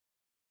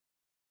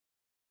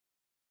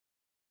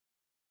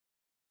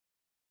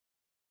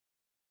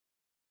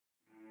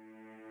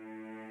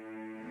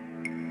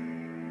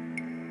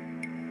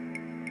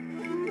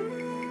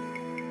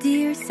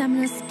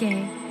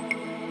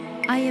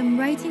Samnosuke. I am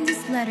writing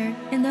this letter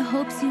in the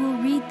hopes you will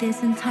read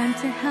this in time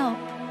to help.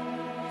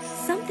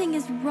 Something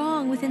is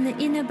wrong within the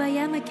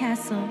Inabayama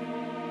castle.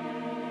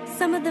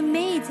 Some of the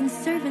maids and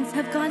servants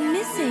have gone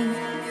missing,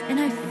 and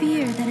I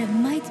fear that it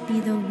might be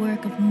the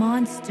work of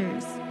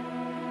monsters.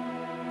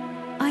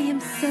 I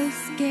am so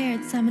scared,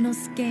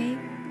 Samnosuke.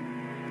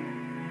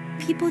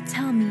 People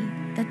tell me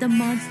that the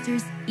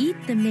monsters eat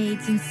the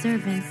maids and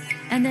servants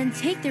and then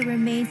take their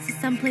remains to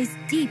someplace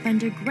deep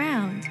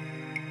underground.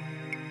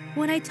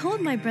 When I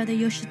told my brother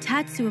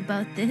Yoshitatsu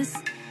about this,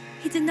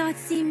 he did not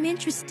seem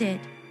interested.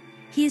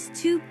 He is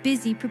too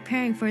busy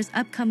preparing for his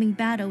upcoming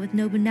battle with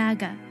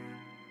Nobunaga.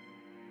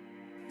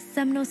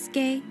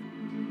 Samnosuke,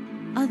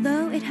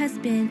 although it has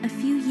been a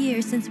few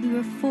years since we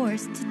were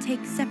forced to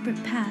take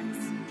separate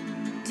paths,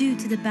 due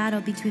to the battle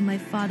between my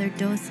father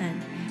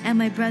Dosan and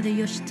my brother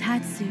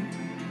Yoshitatsu,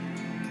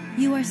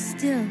 you are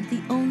still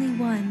the only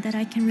one that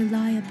I can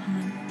rely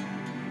upon.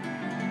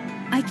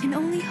 I can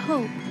only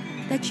hope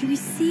that you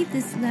receive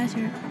this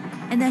letter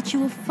and that you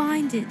will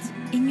find it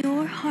in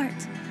your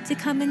heart to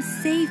come and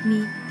save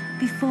me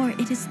before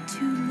it is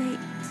too late.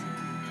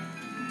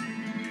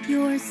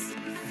 Yours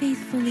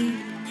faithfully,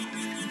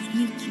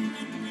 Yuki.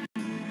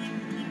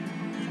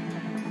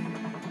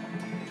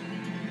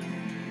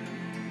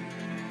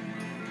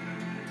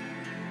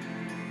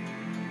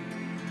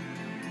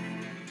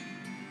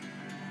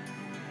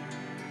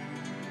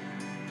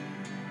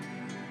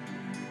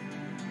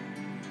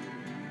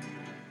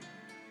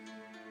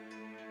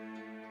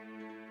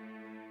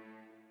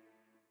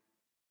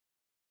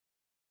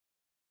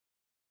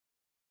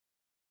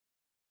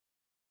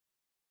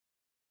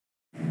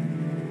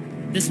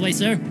 This way,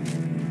 sir.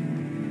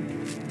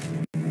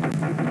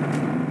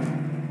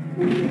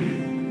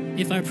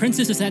 If our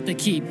princess is at the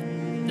keep,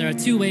 there are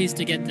two ways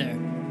to get there.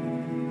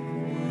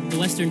 The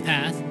western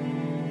path,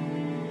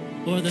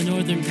 or the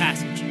northern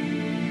passage.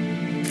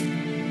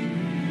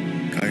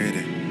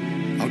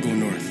 Kaede, I'll go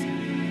north.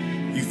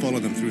 You follow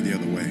them through the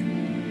other way.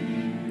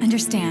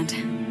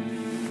 Understand.